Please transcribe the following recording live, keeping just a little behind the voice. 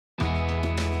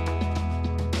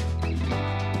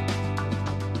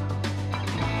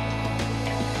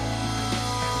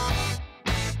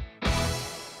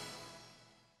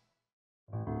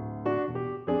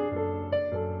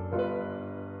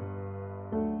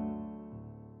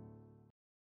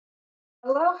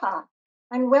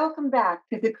and welcome back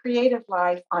to The Creative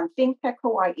Life on ThinkTech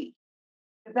Hawaii,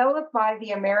 developed by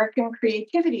the American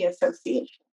Creativity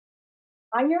Association.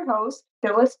 I'm your host,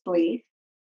 Phyllis Blees,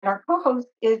 and our co host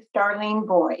is Darlene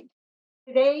Boyd.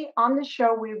 Today on the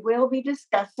show, we will be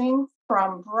discussing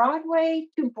From Broadway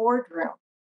to Boardroom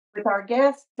with our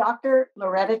guest, Dr.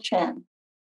 Loretta Chen.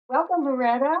 Welcome,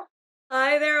 Loretta.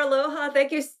 Hi there, aloha.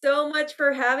 Thank you so much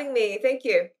for having me. Thank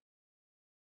you.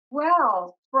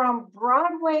 Well, from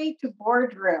Broadway to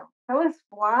Boardroom, tell us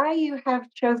why you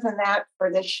have chosen that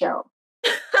for this show.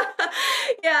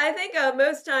 Yeah, I think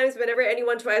most times whenever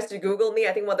anyone tries to Google me,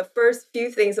 I think one of the first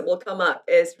few things that will come up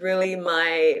is really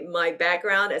my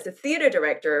background as a theater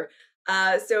director.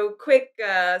 So quick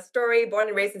story, born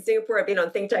and raised in Singapore. I've been on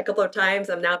ThinkTech a couple of times.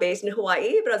 I'm now based in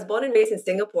Hawaii, but I was born and raised in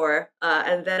Singapore.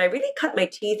 And then I really cut my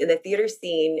teeth in the theater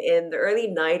scene in the early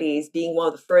 90s, being one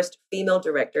of the first female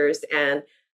directors. And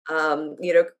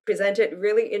presented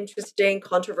really interesting,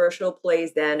 controversial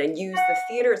plays then and used the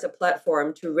theater as a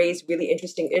platform to raise really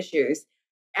interesting issues.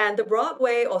 And the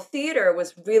Broadway or theater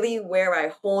was really where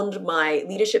I honed my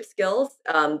leadership skills,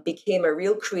 became a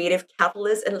real creative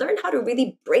catalyst, and learned how to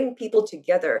really bring people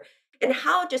together and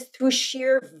how just through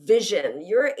sheer vision,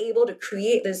 you're able to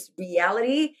create this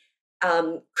reality,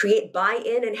 create buy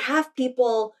in, and have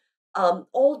people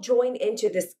all join into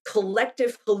this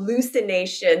collective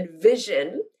hallucination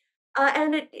vision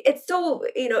and it's so,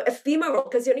 ephemeral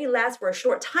because it only lasts for a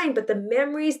short time, but the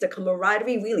memories, the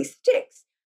camaraderie really sticks.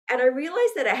 And I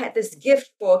realized that I had this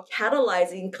gift for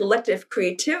catalyzing collective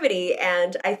creativity.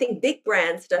 And I think big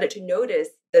brands started to notice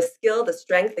the skill, the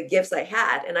strength, the gifts I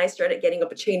had. And I started getting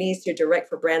opportunities to direct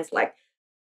for brands like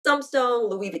Samsung,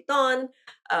 Louis Vuitton,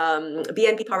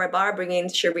 BNP Paribas, bringing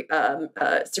Serena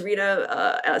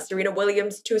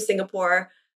Williams to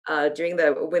Singapore during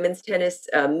the women's tennis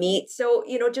meet. So,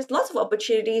 just lots of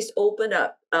opportunities opened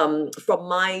up from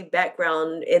my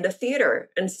background in the theater.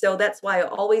 And so that's why I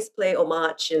always play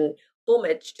homage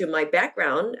to my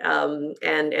background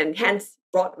and hence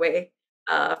Broadway,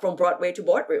 from Broadway to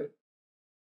Boardroom.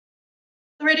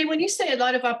 Already, when you say a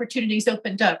lot of opportunities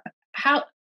opened up, how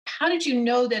did you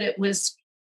know that it was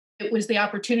the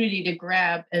opportunity to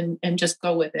grab and just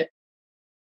go with it?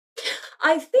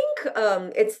 I think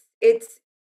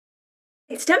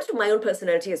it stems from my own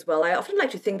personality as well. I often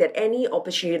like to think that any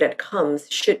opportunity that comes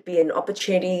should be an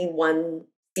opportunity one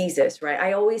seizes, right?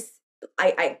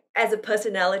 As a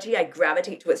personality, I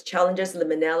gravitate towards challenges,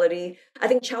 liminality. I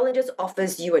think challenges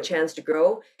offers you a chance to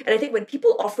grow. And I think when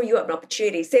people offer you an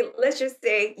opportunity, say, let's just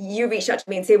say you reach out to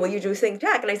me and say, will you do Think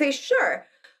Tech? And I say, sure.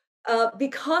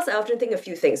 Because I often think a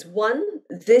few things. One,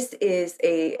 this is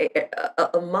a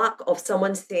mark of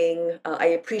someone saying, I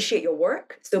appreciate your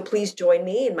work. So please join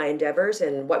me in my endeavors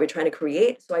and what we're trying to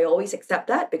create. So I always accept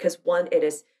that because one, it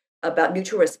is about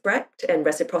mutual respect and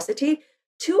reciprocity.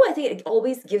 Two, I think it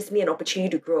always gives me an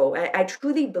opportunity to grow. I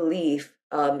truly believe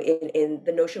in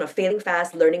the notion of failing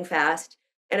fast, learning fast.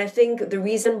 And I think the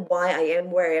reason why I am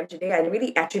where I am today, I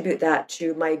really attribute that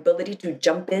to my ability to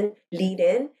jump in, lean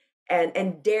in,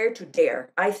 and dare to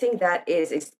dare. I think that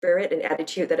is a spirit and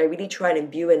attitude that I really try and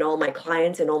imbue in all my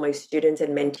clients and all my students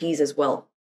and mentees as well.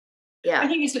 I Yeah.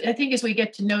 think as we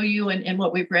get to know you and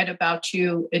what we've read about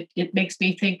you, it makes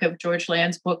me think of George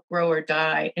Land's book Grow or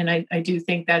Die. And I do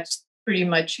think that's pretty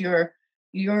much your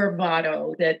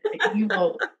motto, that you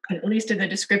will, at least in the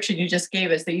description you just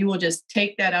gave us, that you will just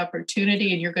take that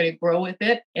opportunity and you're going to grow with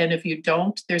it. And if you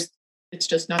don't, it's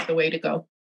just not the way to go.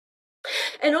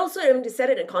 And also, to set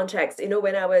it in context,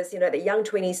 when I was, the young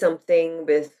 20 something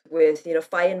with,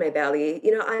 fire in my belly,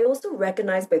 I also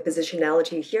recognized my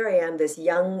positionality. Here I am, this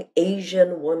young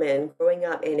Asian woman growing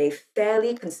up in a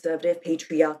fairly conservative,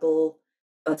 patriarchal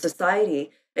society.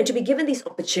 And to be given these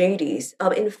opportunities,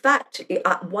 in fact,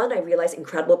 one, I realized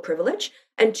incredible privilege.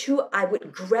 And two, I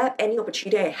would grab any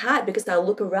opportunity I had because I'll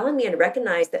look around me and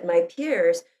recognize that my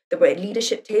peers that were at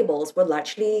leadership tables were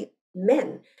largely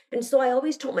men. And so I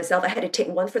always told myself I had to take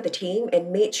one for the team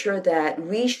and made sure that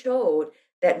we showed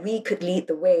that we could lead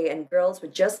the way and girls were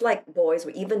just like boys,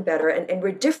 were even better and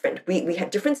we're different. We had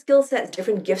different skill sets,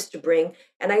 different gifts to bring.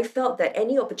 And I felt that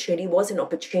any opportunity was an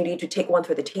opportunity to take one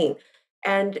for the team.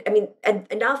 And I mean, and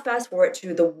now fast forward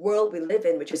to the world we live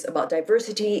in, which is about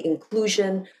diversity,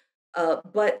 inclusion.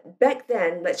 But back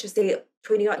then, let's just say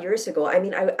 20 odd years ago, I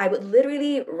mean, I would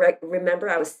literally remember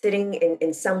I was sitting in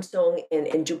Samsung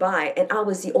in Dubai, and I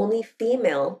was the only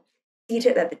female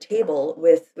seated at the table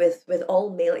with all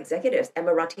male executives,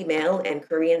 Emirati male and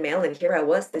Korean male. And here I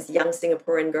was, this young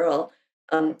Singaporean girl,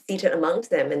 seated amongst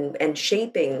them and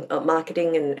shaping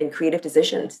marketing and creative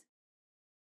decisions.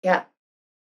 Yeah.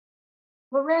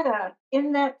 Loretta,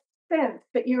 in that sense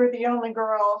that you were the only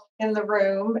girl in the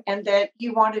room and that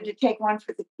you wanted to take one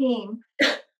for the team.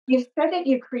 You said that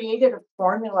you created a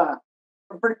formula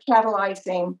for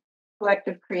catalyzing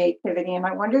collective creativity. And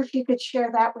I wonder if you could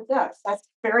share that with us. That's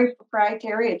very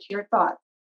proprietary. It's your thought.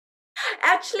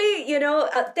 Actually,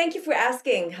 thank you for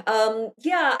asking.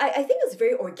 Yeah, I think it's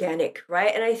very organic,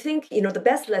 right? And I think, the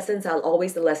best lessons are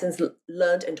always the lessons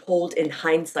learned and told in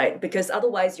hindsight, because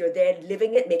otherwise you're there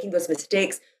living it, making those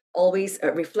mistakes, always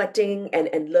reflecting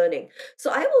and learning. So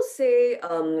I will say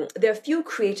there are a few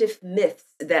creative myths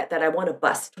that I want to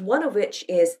bust. One of which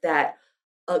is that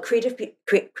creativity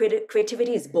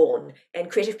is born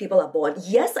and creative people are born.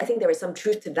 Yes, I think there is some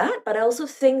truth to that, but I also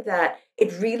think that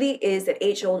it really is that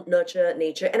age old nurture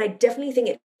nature, and I definitely think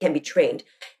it can be trained.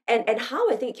 And how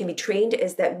I think it can be trained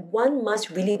is that one must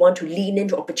really want to lean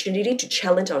into opportunity to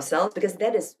challenge ourselves, because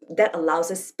that allows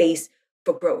us space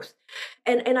for growth.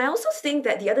 And I also think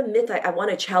that the other myth I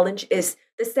want to challenge is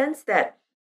the sense that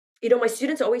my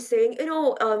students are always saying,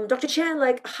 Dr. Chen,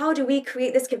 like, how do we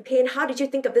create this campaign? How did you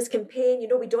think of this campaign?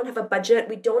 We don't have a budget,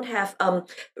 we don't have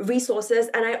resources.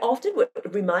 And I often would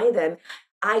remind them,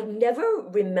 I never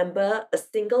remember a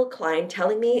single client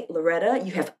telling me, Loretta,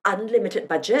 you have unlimited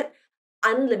budget,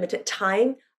 unlimited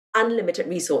time, unlimited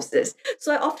resources.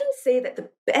 So I often say that the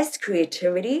best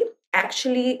creativity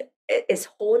actually is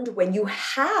honed when you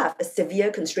have a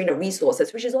severe constraint of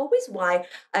resources, which is always why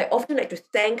I often like to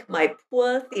thank my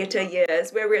poor theatre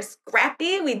years, where we're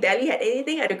scrappy, we barely had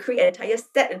anything. I had to create an entire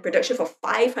set and production for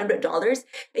 $500,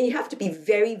 and you have to be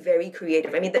very, very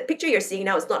creative. I mean, the picture you're seeing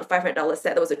now is not a $500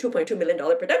 set, that was a $2.2 million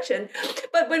production.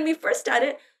 But when we first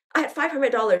started, I had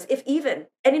 $500, if even.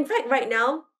 And in fact, right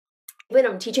now, when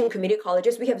I'm teaching community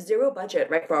colleges, we have zero budget,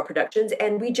 right, for our productions,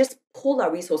 and we just pull our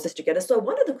resources together. So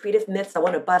one of the creative myths I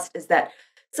want to bust is that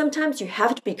sometimes you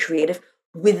have to be creative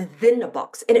within a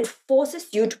box, and it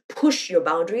forces you to push your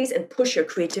boundaries and push your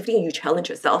creativity, and you challenge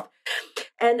yourself.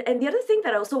 And the other thing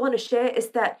that I also want to share is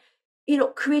that,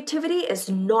 creativity is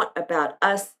not about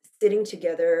us sitting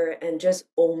together and just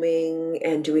oming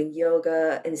and doing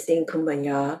yoga and saying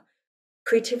kumbaya.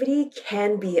 Creativity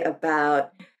can be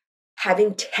about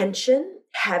having tension,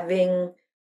 having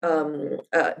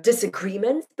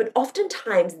disagreements, but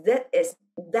oftentimes that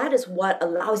is what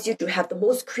allows you to have the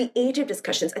most creative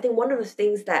discussions. I think one of the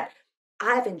things that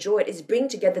I've enjoyed is bring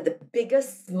together the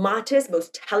biggest, smartest,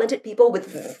 most talented people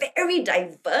with very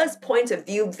diverse points of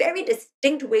view, very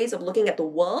distinct ways of looking at the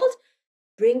world,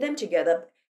 bring them together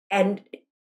and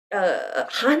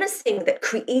harnessing that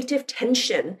creative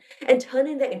tension and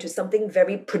turning that into something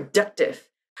very productive.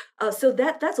 So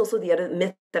that's also the other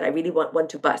myth that I really want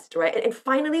to bust, right? And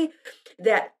finally,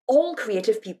 that all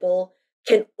creative people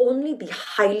can only be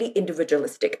highly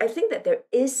individualistic. I think that there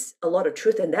is a lot of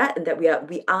truth in that, and that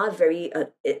we are very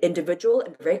individual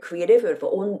and very creative with our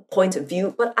own points of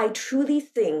view. But I truly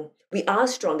think we are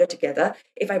stronger together.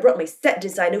 If I brought my set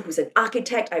designer, who's an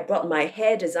architect, I brought my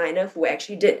hair designer, who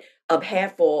actually did hair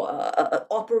for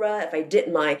opera. If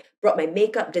I brought my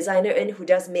makeup designer in, who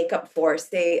does makeup for,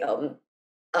 say,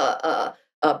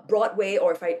 Broadway,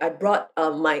 or if I brought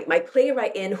my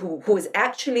playwright in, who is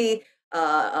actually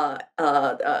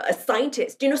a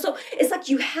scientist, so it's like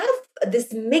you have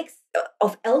this mix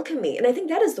of alchemy, and I think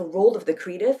that is the role of the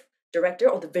creative director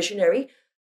or the visionary,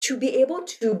 to be able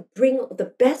to bring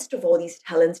the best of all these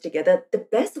talents together, the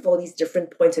best of all these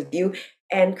different points of view,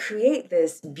 and create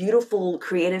this beautiful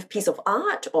creative piece of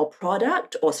art or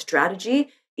product or strategy,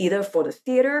 either for the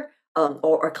theater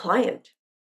or a client.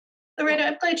 Loretta,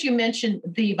 I'm glad you mentioned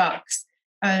the box.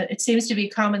 It seems to be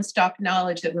common stock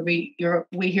knowledge that we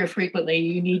hear frequently.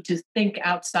 You need to think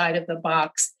outside of the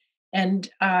box. And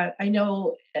I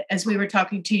know, as we were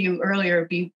talking to you earlier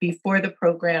before the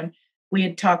program, we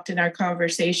had talked in our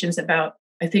conversations about,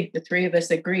 I think the three of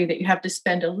us agree that you have to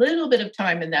spend a little bit of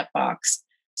time in that box.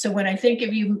 So when I think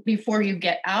of you before you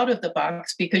get out of the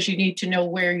box, because you need to know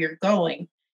where you're going,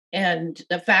 and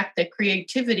the fact that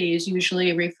creativity is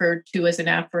usually referred to as an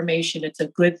affirmation, it's a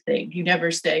good thing. You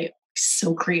never say,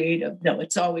 so creative. No,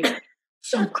 it's always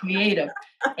so creative.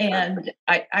 And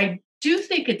I do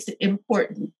think it's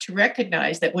important to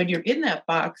recognize that when you're in that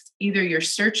box, either you're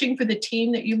searching for the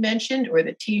team that you mentioned, or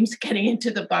the team's getting into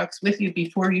the box with you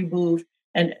before you move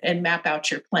and map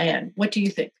out your plan. What do you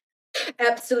think?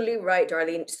 Absolutely right,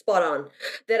 Darlene. Spot on.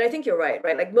 That I think you're right?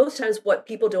 Like most times, what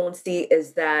people don't see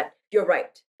is that you're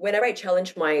right. Whenever I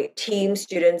challenge my team,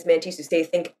 students, mentees to say,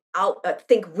 think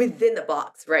within the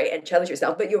box, right, and challenge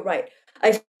yourself. But you're right.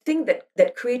 I think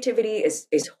that creativity is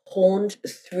honed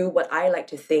through what I like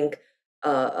to think.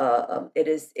 It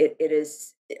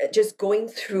is just going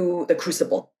through the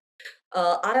crucible.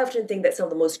 I often think that some of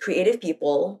the most creative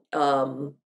people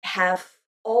have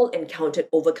all encountered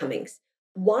overcomings.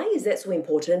 Why is that so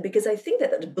important? Because I think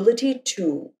that the ability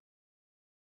to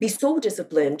be so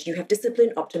disciplined, you have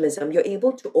disciplined optimism, you're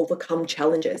able to overcome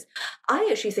challenges. I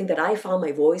actually think that I found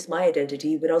my voice, my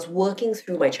identity, when I was working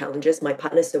through my challenges, my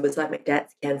partner's suicide, my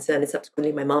dad's cancer, and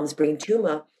subsequently my mom's brain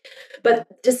tumor.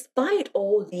 But despite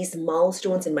all these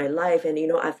milestones in my life, and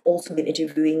I've also been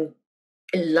interviewing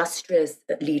illustrious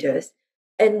leaders.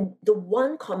 And the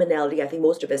one commonality I think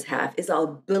most of us have is our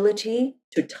ability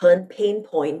to turn pain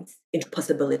points into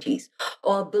possibilities,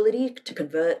 our ability to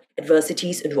convert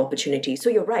adversities into opportunities.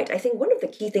 So you're right. I think one of the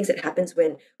key things that happens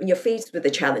when you're faced with a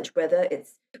challenge, whether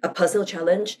it's a personal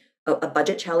challenge, a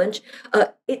budget challenge,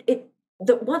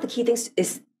 one of the key things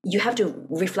is you have to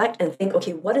reflect and think,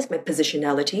 okay, what is my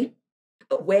positionality?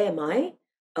 Where am I?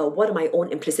 What are my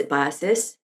own implicit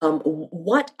biases?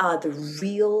 What are the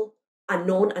real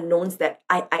unknowns that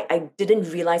I didn't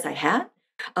realize I had?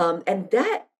 And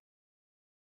that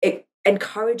it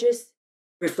encourages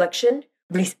reflection,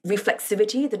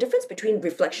 reflexivity. The difference between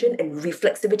reflection and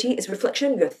reflexivity is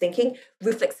reflection, you're thinking,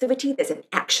 reflexivity, there's an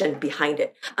action behind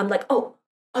it. I'm like, oh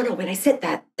no, when I said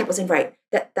that, that wasn't right.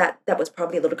 That was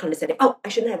probably a little condescending. Oh, I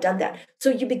shouldn't have done that. So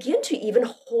you begin to even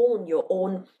hone your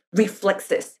own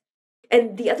reflexes.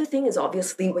 And the other thing is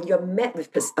obviously when you're met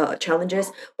with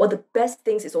challenges, one of the best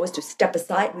things is always to step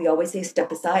aside. We always say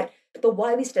step aside. But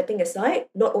why are we stepping aside?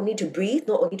 Not only to breathe,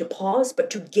 not only to pause, but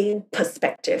to gain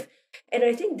perspective. And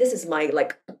I think this is my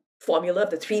formula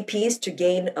of the 3 Ps to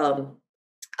gain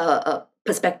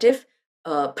perspective,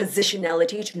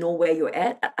 positionality to know where you're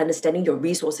at, understanding your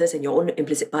resources and your own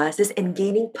implicit biases, and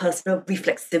gaining personal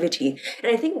reflexivity.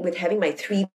 And I think with having my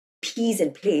 3 Ps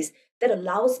in place, that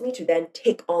allows me to then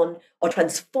take on or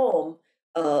transform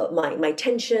my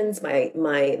tensions, my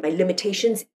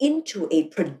limitations into a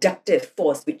productive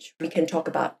force, which we can talk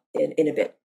about in a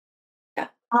bit. Yeah.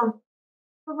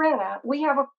 Loretta, we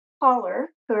have a caller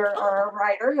or a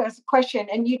writer who has a question,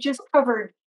 and you just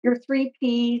covered your 3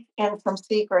 Ps and some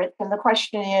secrets. And the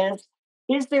question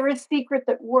is there a secret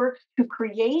that works to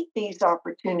create these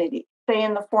opportunities, say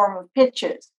in the form of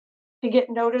pitches, to get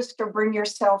noticed or bring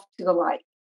yourself to the light?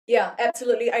 Yeah,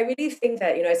 absolutely. I really think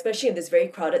that, especially in this very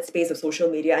crowded space of social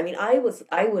media, I mean, I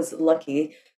was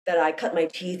lucky that I cut my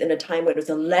teeth in a time when it was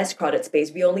a less crowded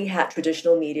space. We only had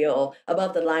traditional media or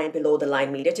above the line, below the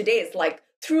line media. Today it's like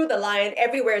through the line,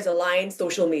 everywhere is a line,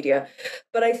 social media.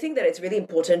 But I think that it's really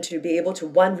important to be able to,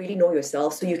 one, really know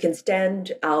yourself so you can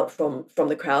stand out from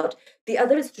the crowd. The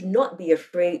other is to not be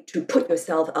afraid to put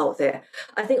yourself out there.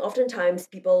 I think oftentimes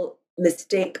people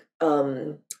mistake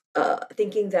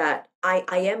thinking that I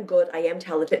am good, I am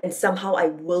talented, and somehow I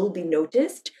will be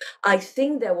noticed. I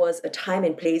think there was a time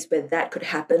and place where that could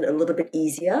happen a little bit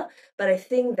easier, but I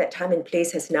think that time and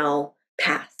place has now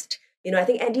passed. I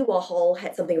think Andy Warhol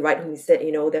had something right when he said,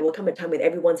 there will come a time when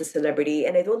everyone's a celebrity.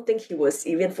 And I don't think he was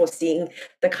even foreseeing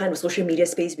the kind of social media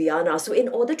space we are now. So in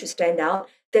order to stand out,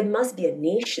 there must be a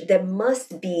niche, there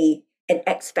must be an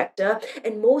X factor.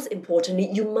 And most importantly,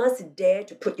 you must dare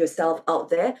to put yourself out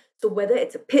there. So whether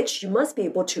it's a pitch, you must be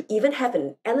able to even have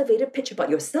an elevated pitch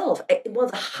about yourself. One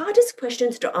of the hardest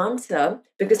questions to answer,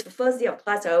 because for first day of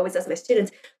class, I always ask my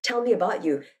students, tell me about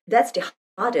you. That's the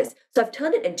hardest. So I've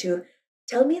turned it into,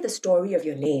 tell me the story of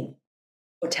your name,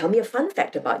 or tell me a fun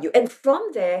fact about you. And from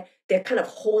there, they're kind of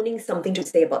honing something to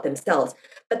say about themselves.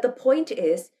 But the point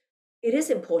is, it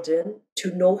is important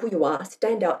to know who you are,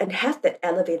 stand out, and have that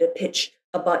elevated pitch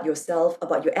about yourself,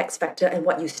 about your X factor, and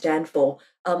what you stand for.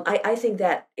 I think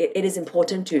that it is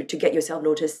important to get yourself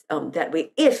noticed that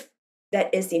way, if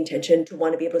that is the intention, to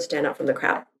want to be able to stand out from the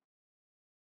crowd.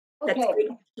 Okay. That's great.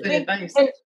 Good advice.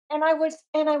 And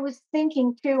I was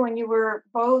thinking too, when you were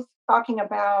both talking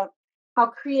about how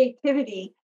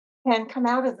creativity can come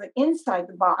out of the inside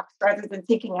the box rather than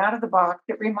thinking out of the box,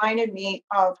 it reminded me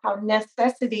of how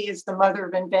necessity is the mother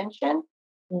of invention.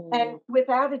 And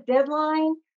without a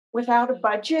deadline, without a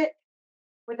budget,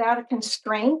 without a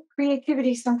constraint,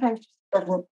 creativity sometimes just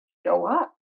doesn't show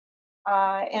up.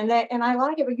 And I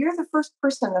like it, but you're the first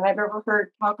person that I've ever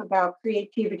heard talk about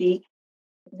creativity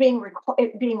being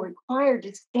required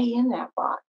to stay in that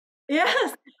box.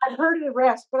 Yes. I've heard of the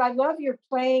rest, but I love your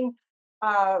playing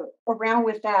around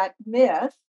with that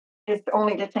myth. Is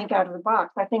only to think out of the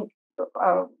box. I think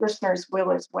listeners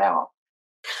will as well.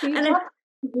 So you And talk,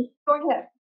 go ahead.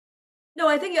 No,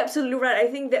 I think you're absolutely right.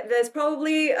 I think that there's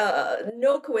probably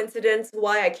no coincidence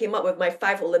why I came up with my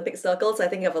 5 Olympic circles. I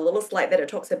think I have a little slide that it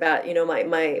talks about,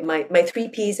 my 3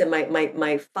 Ps and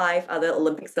my 5 other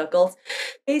Olympic circles.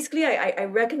 Basically, I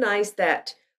recognize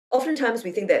that oftentimes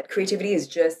we think that creativity is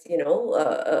just,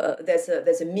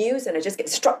 there's a muse and I just get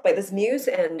struck by this muse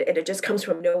and it just comes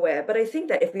from nowhere. But I think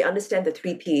that if we understand the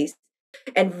three P's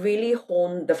and really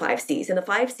hone the five C's. And the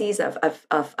five C's,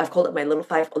 I've called it my little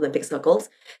five Olympic circles.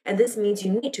 And this means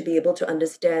you need to be able to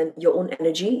understand your own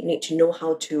energy. You need to know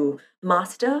how to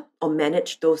master or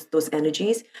manage those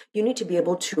energies. You need to be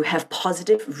able to have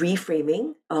positive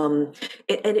reframing. And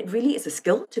it really is a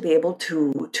skill to be able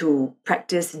to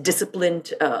practice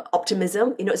disciplined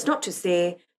optimism. It's not to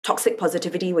say toxic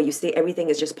positivity where you say everything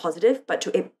is just positive, but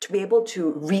to be able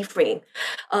to reframe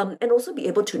and also be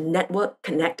able to network,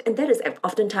 connect. And that is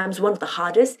oftentimes one of the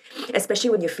hardest, especially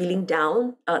when you're feeling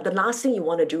down. The last thing you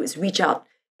want to do is reach out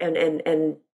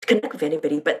and connect with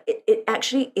anybody, but it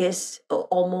actually is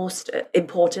almost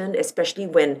important, especially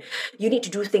when you need to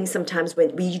do things sometimes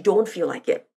when you don't feel like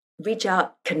it. Reach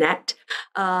out, connect,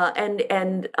 so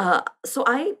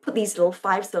I put these little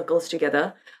five circles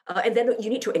together, and then you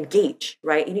need to engage,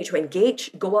 right? You need to engage,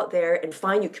 go out there and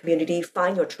find your community,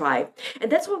 find your tribe,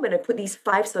 and that's why when I put these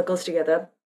five circles together,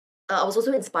 I was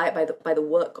also inspired by the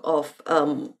work of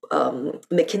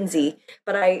McKinsey,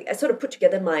 but I sort of put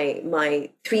together my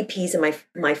three P's and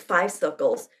my five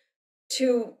circles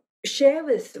to share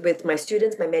with my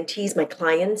students, my mentees, my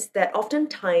clients that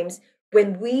oftentimes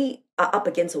when we are up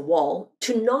against a wall,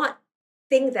 to not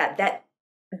think that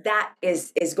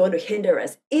is going to hinder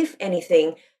us. If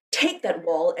anything, take that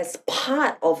wall as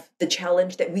part of the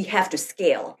challenge that we have to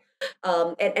scale.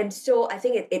 And so I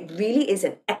think it really is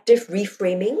an active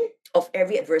reframing of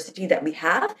every adversity that we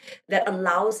have that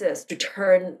allows us to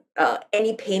turn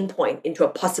any pain point into a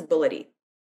possibility.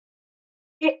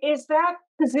 Is that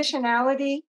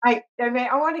positionality? I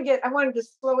wanted to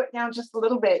slow it down just a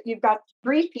little bit. You've got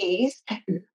three P's: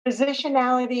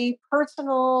 positionality,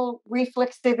 personal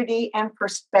reflexivity, and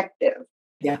perspective.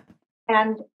 Yeah.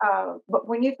 And but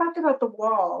when you talked about the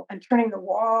wall and turning the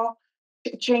wall,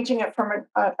 changing it from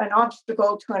an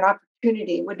obstacle to an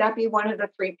opportunity, would that be one of the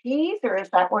three P's, or is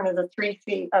that one of the three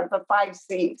C of the five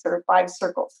C's or five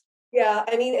circles? Yeah,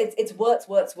 I mean, it's words,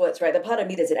 right? The part of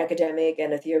me that's an academic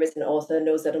and a theorist and author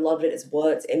knows that a lot of it is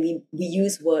words, and we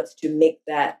use words to make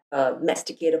that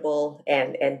masticatable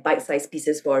and bite-sized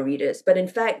pieces for our readers. But in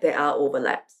fact, there are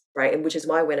overlaps, right? And which is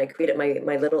why when I created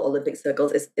my little Olympic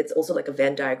circles, it's also like a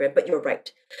Venn diagram. But you're right.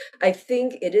 I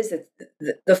think it is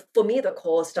for me, the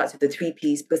core starts with the three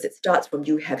P's because it starts from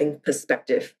you having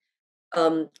perspective.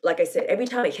 Like I said, every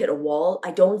time I hit a wall,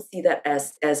 I don't see that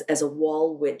as a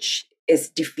wall which is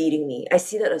defeating me. I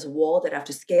see that as a wall that I have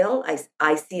to scale.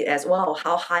 I see it as, wow,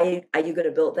 how high are you going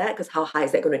to build that? Because how high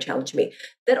is that going to challenge me?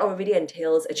 That already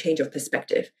entails a change of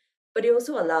perspective. But it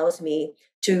also allows me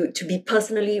to be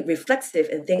personally reflexive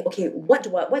and think, okay, what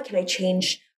can I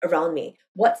change around me?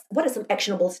 What are some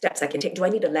actionable steps I can take? Do I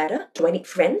need a ladder? Do I need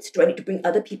friends? Do I need to bring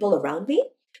other people around me?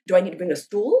 Do I need to bring a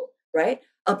stool? Right?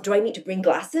 Do I need to bring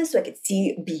glasses so I can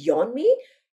see beyond me?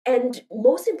 And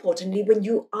most importantly, when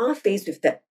you are faced with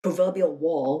that proverbial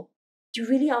wall, you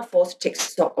really are forced to take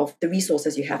stock of the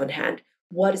resources you have on hand.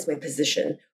 What is my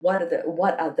position? What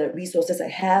are the resources I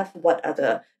have? What are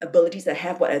the abilities I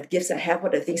have? What are the gifts I have?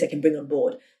 What are the things I can bring on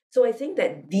board? So I think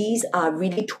that these are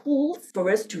really tools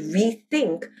for us to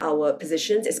rethink our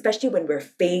positions, especially when we're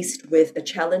faced with a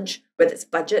challenge, whether it's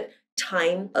budget,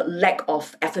 time, a lack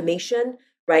of affirmation,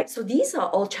 right? So these are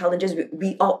all challenges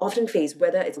we often face,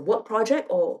 whether it's a work project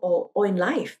or in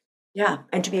life. Yeah,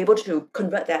 and to be able to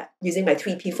convert that using my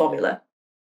 3P formula.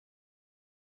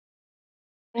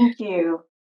 Thank you.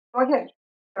 Go ahead,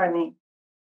 Darlene.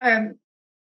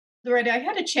 Loretta, I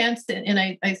had a chance and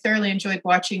I thoroughly enjoyed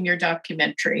watching your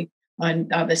documentary on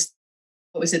this,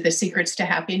 what was it, The Secrets to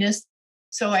Happiness.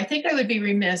 So I think I would be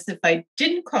remiss if I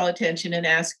didn't call attention and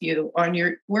ask you on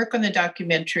your work on the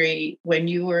documentary when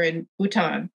you were in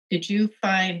Bhutan, did you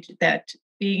find that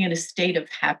being in a state of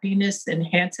happiness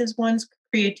enhances one's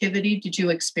creativity? Did you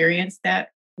experience that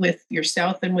with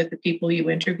yourself and with the people you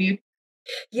interviewed?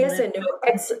 Yes and no.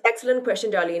 Excellent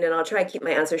question, Darlene, and I'll try and keep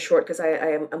my answer short because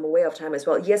I'm aware of time as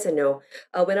well. Yes and no.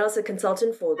 When I was a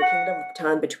consultant for the Kingdom of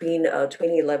Bhutan between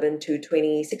 2011 to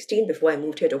 2016, before I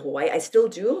moved here to Hawaii, I still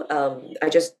do. I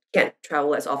just can't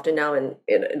travel as often now in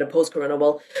the post-corona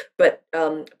world. But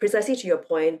precisely to your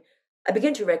point, I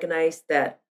begin to recognize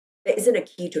that there isn't a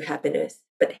key to happiness,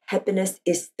 but happiness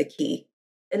is the key.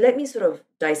 And let me sort of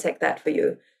dissect that for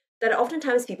you. That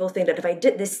oftentimes people think that if I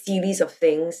did this series of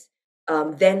things,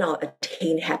 then I'll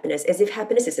attain happiness, as if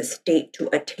happiness is a state to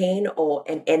attain or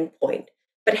an endpoint.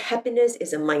 But happiness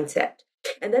is a mindset.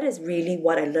 And that is really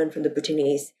what I learned from the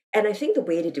Bhutanese. And I think the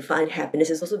way they define happiness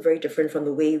is also very different from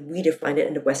the way we define it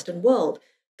in the Western world.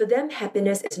 for them,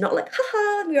 happiness is not like,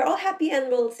 haha, we're all happy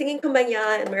and we're singing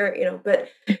kumbaya and we're, but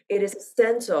it is a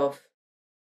sense of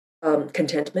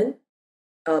contentment,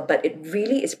 but it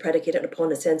really is predicated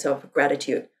upon a sense of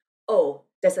gratitude. Oh,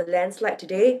 there's a landslide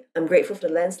today. I'm grateful for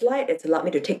the landslide. It's allowed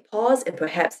me to take pause and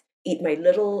perhaps eat my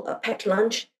little packed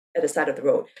lunch at the side of the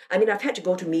road. I mean, I've had to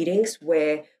go to meetings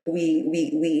where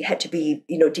we had to be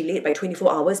delayed by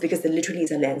 24 hours because there literally is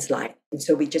a landslide, and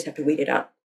so we just have to wait it out.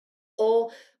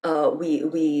 Or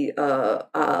we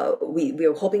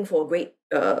were hoping for great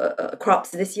crops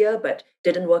this year, but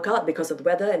didn't work out because of the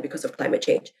weather and because of climate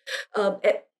change.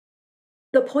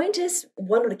 The point is,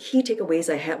 one of the key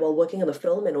takeaways I had while working on the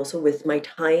film and also with my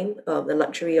time, the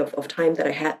luxury of time that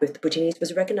I had with the Bhutanese,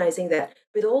 was recognizing that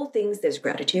with all things, there's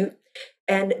gratitude.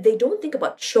 And they don't think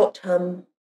about short-term,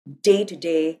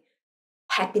 day-to-day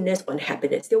happiness on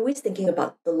happiness. They're always thinking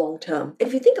about the long term. And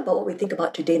if you think about what we think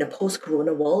about today in a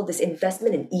post-corona world, this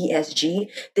investment in ESG,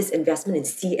 this investment in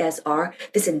CSR,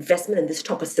 this investment in this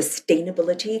talk of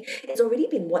sustainability, it's already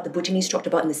been what the Bhutanese talked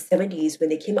about in the 70s when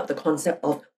they came up with the concept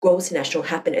of gross national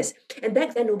happiness. And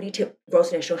back then, nobody took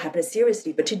gross national happiness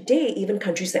seriously. But today, even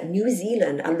countries like New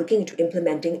Zealand are looking into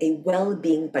implementing a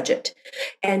well-being budget.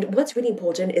 And what's really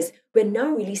important is we're now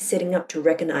really setting up to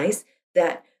recognize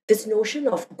that this notion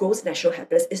of gross national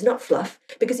happiness is not fluff,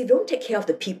 because if you don't take care of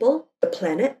the people, the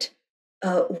planet,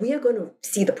 we are going to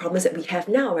see the problems that we have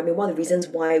now. I mean, one of the reasons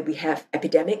why we have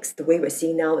epidemics the way we're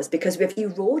seeing now is because we have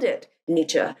eroded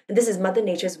nature. And this is Mother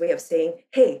Nature's way of saying,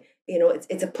 hey,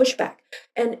 it's a pushback.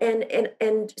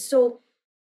 And so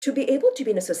to be able to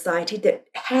be in a society that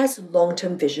has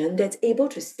long-term vision, that's able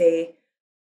to say,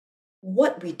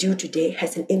 what we do today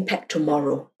has an impact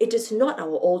tomorrow. It is not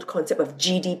our old concept of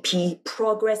GDP,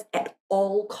 progress at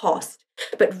all costs.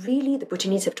 But really, the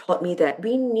Bhutanese have taught me that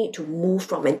we need to move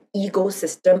from an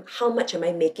ecosystem, how much am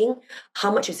I making,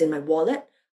 how much is in my wallet,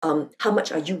 how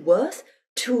much are you worth,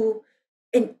 to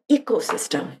an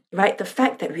ecosystem, right? The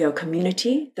fact that we are a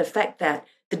community, the fact that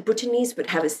the Bhutanese would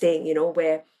have a saying,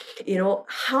 where,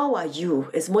 how are you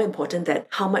is more important than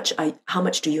how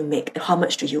much do you make, how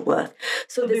much do you worth.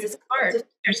 So there's heart.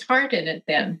 There's heart in it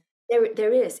then.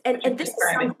 There is. And this is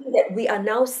something that we are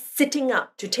now sitting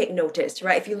up to take notice,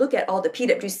 right? If you look at all the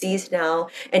PwCs now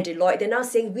and Deloitte, they're now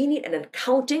saying we need an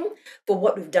accounting for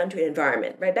what we've done to the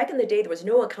environment, right? Back in the day, there was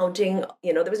no accounting,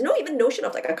 there was no even notion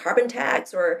of like a carbon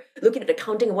tax or looking at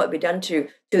accounting of what we've done to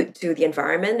the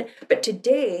environment. But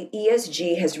today,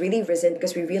 ESG has really risen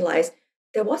because we realized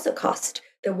there was a cost.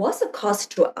 There was a cost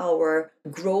to our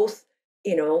growth,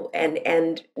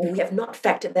 and we have not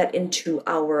factored that into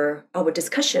our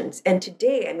discussions. And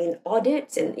today, I mean,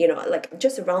 audits and, like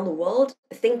just around the world,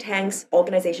 think tanks,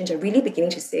 organizations are really beginning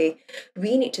to say,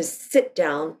 we need to sit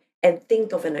down and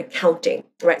think of an accounting,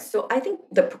 right? So I think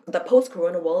the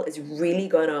post-corona world is really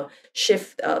going to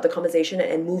shift the conversation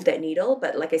and move that needle.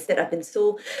 But like I said, I've been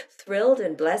so thrilled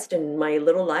and blessed in my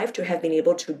little life to have been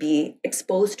able to be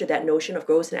exposed to that notion of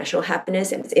gross national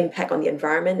happiness and its impact on the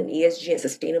environment and ESG and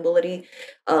sustainability,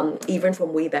 even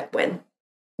from way back when.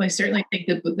 Well, I certainly think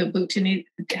the Bhutanese,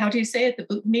 how do you say it? The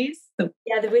Bhutanese? The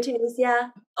Bhutanese, yeah.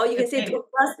 Or you can say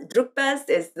Drukpas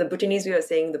is the Bhutanese way of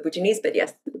saying the Bhutanese, but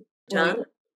yes, John.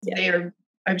 Yeah.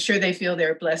 I'm sure they feel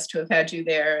they're blessed to have had you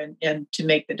there and to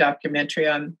make the documentary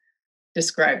on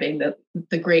describing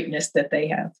the greatness that they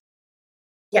have.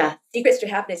 Yeah, Secrets to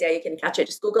Happiness. Yeah, you can catch it.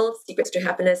 Just Google Secrets to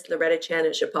Happiness, Loretta Chen, and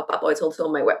it should pop up. Or it's also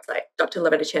on my website,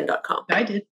 drlorettachen.com. I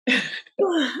did.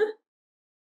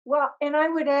 Well, and I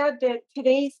would add that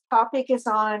today's topic is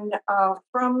on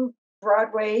From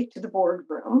Broadway to the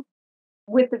Boardroom,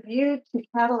 with a view to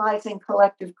catalyzing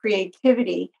collective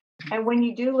creativity. And when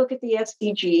you do look at the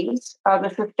SDGs, the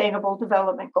Sustainable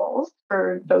Development Goals,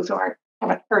 for those who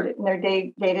haven't heard it in their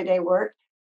day-to-day work,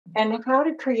 and how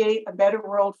to create a better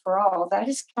world for all, that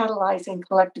is catalyzing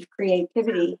collective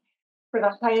creativity for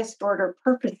the highest order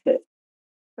purposes.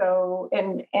 So,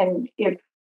 and if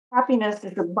happiness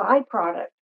is a byproduct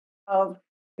of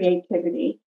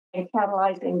creativity and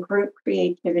catalyzing group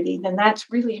creativity, then that's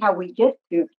really how we get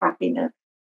to happiness.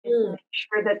 To make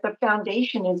sure that the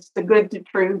foundation is the good, the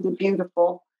true, the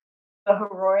beautiful, the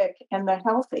heroic, and the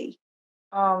healthy,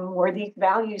 where these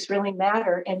values really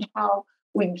matter, and how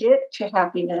we get to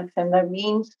happiness and the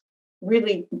means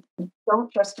really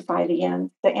don't justify the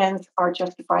ends. The ends are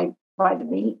justified by the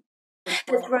means.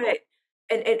 That's right.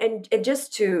 And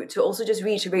just to also just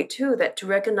reiterate too, that to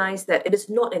recognize that it is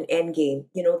not an end game,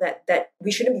 that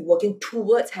we shouldn't be working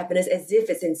towards happiness as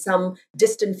if it's in some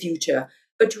distant future,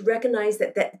 but to recognize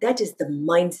that is the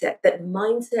mindset, that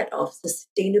mindset of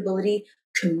sustainability,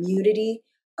 community,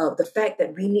 the fact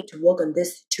that we need to work on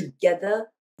this together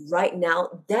right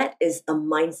now, that is a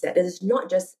mindset. It is not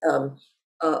just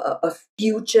a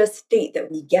future state that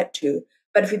we get to,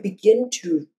 but if we begin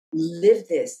to live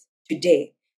this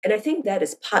today, and I think that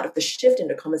is part of the shift in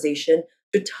the conversation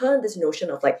to turn this notion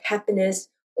of like happiness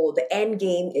or the end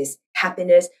game is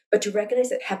happiness, but to recognize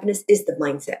that happiness is the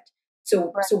mindset.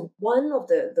 So, Right. so one of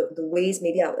the ways,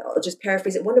 maybe I'll just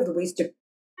paraphrase it, one of the ways to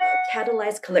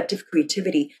catalyze collective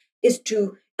creativity is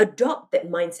to adopt that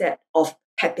mindset of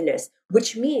happiness,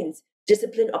 which means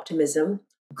disciplined optimism,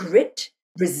 grit,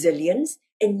 resilience,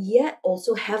 and yet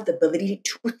also have the ability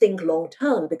to think long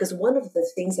term. Because one of the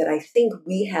things that I think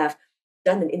we have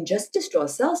done an injustice to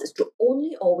ourselves is to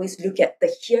only always look at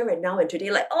the here and now and today,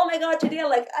 like, oh my God, today,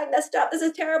 like I messed up, this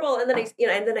is terrible. And then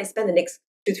I spend the next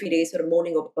 2-3 days sort of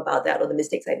moaning about that or the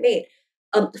mistakes I made.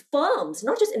 Firms,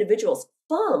 not just individuals,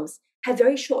 firms have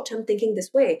very short-term thinking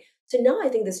this way. So now I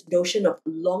think this notion of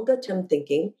longer-term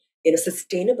thinking in a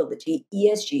sustainability,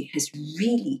 ESG, has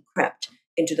really crept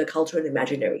into the cultural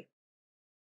imaginary.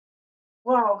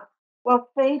 Wow. Well,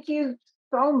 thank you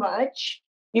so much.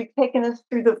 You've taken us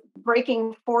through the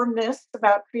breaking 4 myths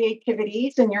about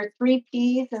creativities and your 3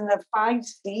 Ps and the 5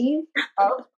 Cs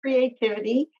of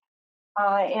creativity.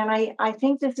 And I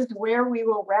think this is where we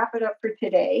will wrap it up for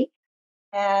today.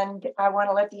 And I want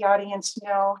to let the audience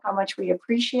know how much we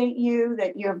appreciate you,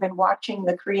 that you have been watching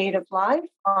The Creative Life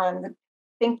on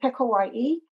ThinkTech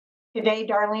Hawaii. Today,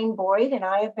 Darlene Boyd and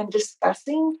I have been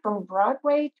discussing From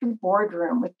Broadway to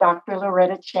Boardroom with Dr.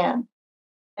 Loretta Chen.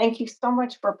 Thank you so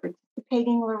much for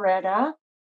participating, Loretta.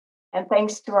 And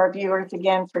thanks to our viewers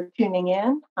again for tuning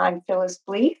in. I'm Phyllis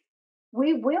Blees.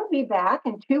 We will be back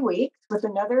in 2 weeks with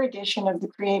another edition of The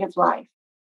Creative Life.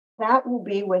 That will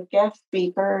be with guest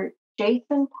speaker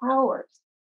Jason Powers.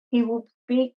 He will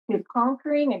speak to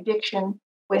conquering addiction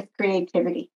with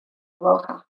creativity.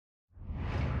 Aloha.